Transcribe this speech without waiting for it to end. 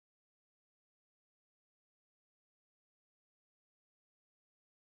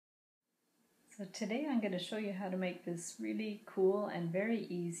So today I'm going to show you how to make this really cool and very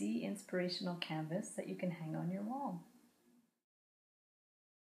easy inspirational canvas that you can hang on your wall.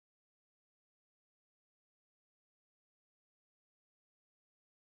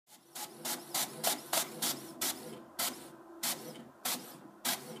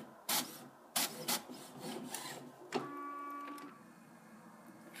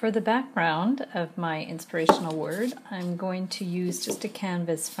 For the background of my inspirational word, I'm going to use just a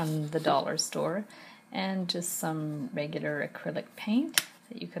canvas from the dollar store and just some regular acrylic paint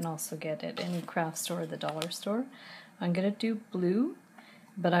that you can also get at any craft store or the dollar store. I'm going to do blue,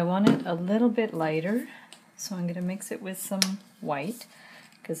 but I want it a little bit lighter, so I'm going to mix it with some white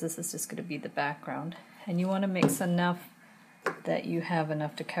because this is just going to be the background. And you want to mix enough that you have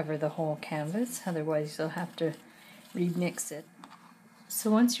enough to cover the whole canvas, otherwise you'll have to remix it. So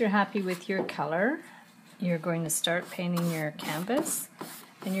once you're happy with your color, you're going to start painting your canvas,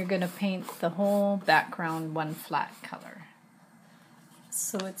 and you're going to paint the whole background one flat color.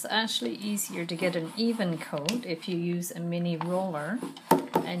 So it's actually easier to get an even coat if you use a mini roller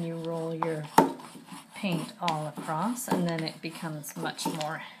and you roll your paint all across, and then it becomes much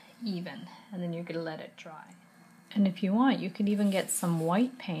more even, and then you're going to let it dry. And if you want, you can even get some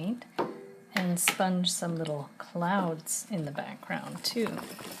white paint and sponge some little clouds in the background too.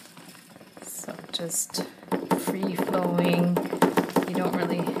 So just free flowing, you don't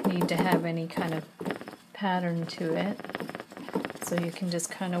really need to have any kind of pattern to it. So you can just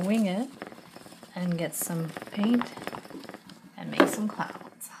kind of wing it and get some paint and make some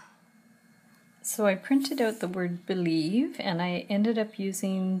clouds. So I printed out the word believe, and I ended up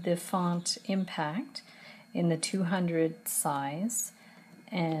using the font Impact in the 200 size.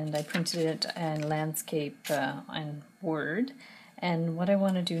 And I printed it in landscape and Word. And what I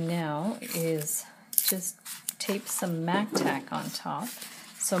want to do now is just tape some Mac Tack on top.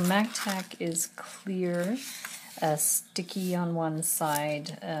 So Mac Tack is clear, sticky on one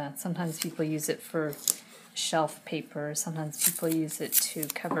side. Sometimes people use it for shelf paper. Sometimes people use it to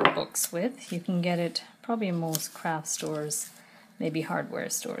cover books with. You can get it probably in most craft stores, maybe hardware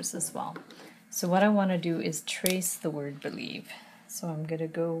stores as well. So what I want to do is trace the word believe. So I'm going to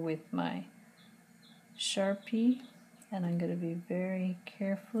go with my Sharpie, and I'm going to be very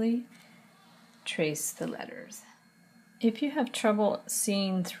carefully trace the letters. If you have trouble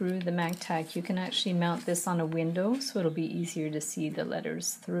seeing through the Mac Tack, you can actually mount this on a window, so it'll be easier to see the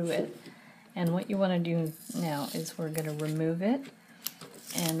letters through it. And what you want to do now is we're going to remove it,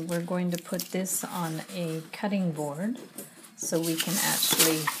 and we're going to put this on a cutting board so we can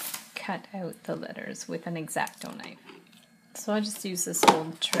actually cut out the letters with an X-Acto knife. So I just use this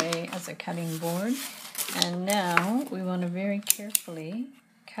old tray as a cutting board, and now we want to very carefully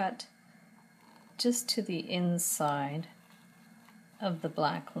cut just to the inside of the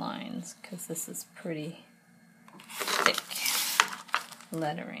black lines, because this is pretty thick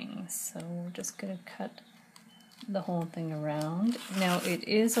lettering. So we're just going to cut the whole thing around. Now it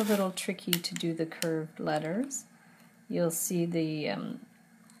is a little tricky to do the curved letters. You'll see the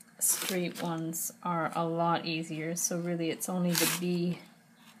straight ones are a lot easier, so really it's only the B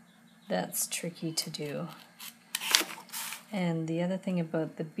that's tricky to do. And the other thing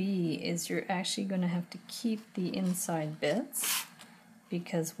about the B is you're actually going to have to keep the inside bits,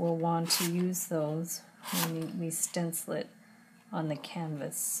 because we'll want to use those when we stencil it on the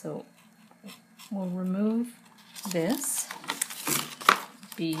canvas. So we'll remove this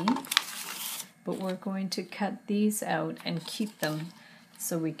B, but we're going to cut these out and keep them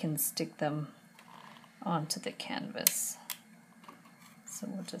so we can stick them onto the canvas. So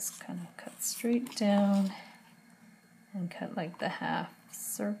we'll just kind of cut straight down and cut like the half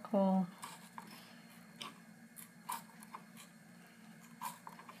circle.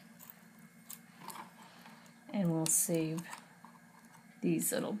 And we'll save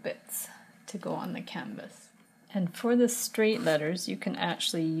these little bits to go on the canvas. And for the straight letters, you can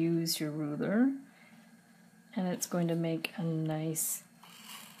actually use your ruler, and it's going to make a nice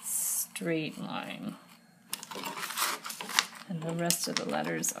straight line. And the rest of the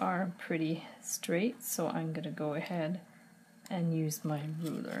letters are pretty straight, so I'm going to go ahead and use my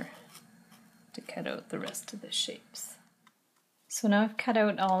ruler to cut out the rest of the shapes. So now I've cut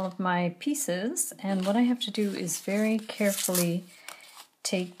out all of my pieces, and what I have to do is very carefully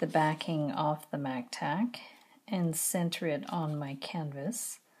take the backing off the Mac Tack and center it on my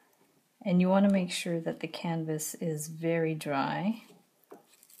canvas. And you want to make sure that the canvas is very dry,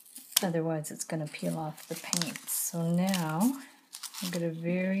 otherwise it's going to peel off the paint. So now I'm going to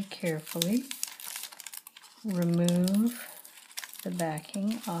very carefully remove the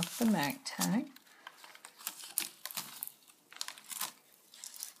backing off the Mac Tack.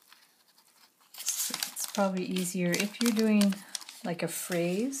 probably easier if you're doing like a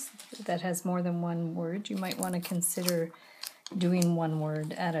phrase that has more than one word. You might want to consider doing one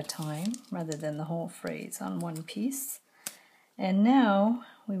word at a time rather than the whole phrase on one piece. And now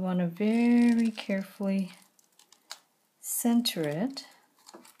we want to very carefully center it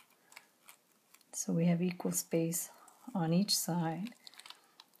so we have equal space on each side.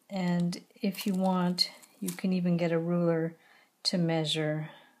 And if you want, you can even get a ruler to measure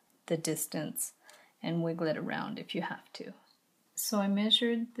the distance and wiggle it around if you have to. So I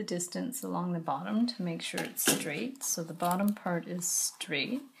measured the distance along the bottom to make sure it's straight. So the bottom part is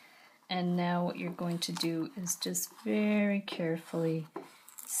straight. And now what you're going to do is just very carefully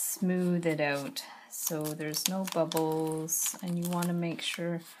smooth it out so there's no bubbles, and you want to make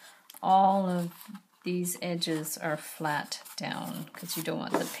sure all of these edges are flat down because you don't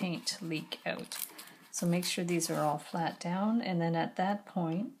want the paint to leak out. So make sure these are all flat down, and then at that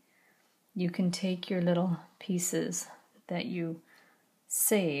point you can take your little pieces that you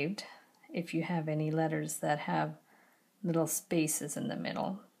saved, if you have any letters that have little spaces in the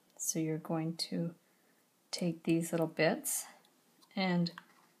middle. So you're going to take these little bits and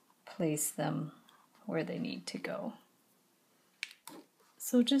place them where they need to go.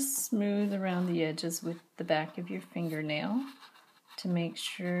 So just smooth around the edges with the back of your fingernail to make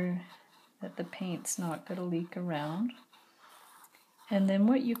sure that the paint's not going to leak around. And then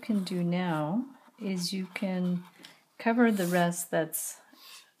what you can do now is you can cover the rest that's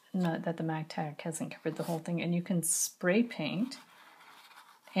not, that the MAC tack hasn't covered the whole thing, and you can spray paint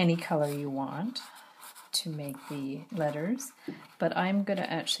any color you want to make the letters, but I'm going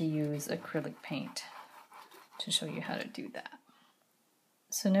to actually use acrylic paint to show you how to do that.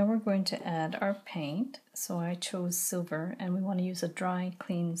 So now we're going to add our paint. So I chose silver, and we want to use a dry,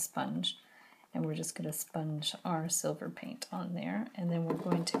 clean sponge, and we're just going to sponge our silver paint on there, and then we're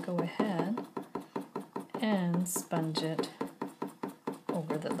going to go ahead and sponge it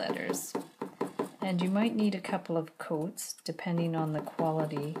over the letters. And you might need a couple of coats depending on the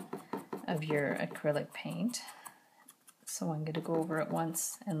quality of your acrylic paint. So I'm going to go over it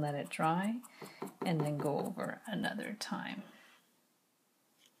once and let it dry, and then go over another time.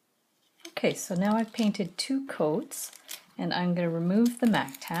 Okay, so now I've painted 2 coats, and I'm going to remove the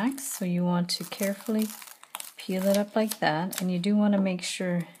MAC tack. So you want to carefully peel it up like that, and you do want to make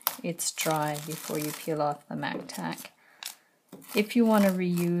sure it's dry before you peel off the MAC tack. If you want to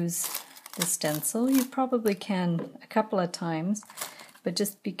reuse the stencil, you probably can a couple of times, but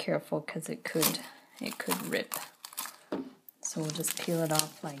just be careful because it could rip. So we'll just peel it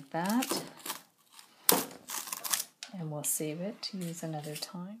off like that, and we'll save it to use another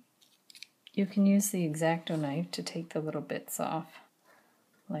time. You can use the X-Acto knife to take the little bits off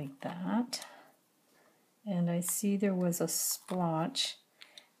like that. And I see there was a splotch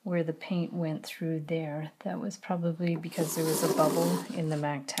where the paint went through there. That was probably because there was a bubble in the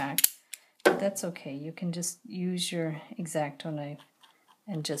MAC tack. But that's okay. You can just use your X-Acto knife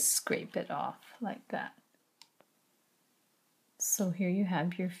and just scrape it off like that. So here you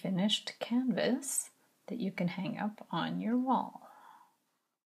have your finished canvas that you can hang up on your wall.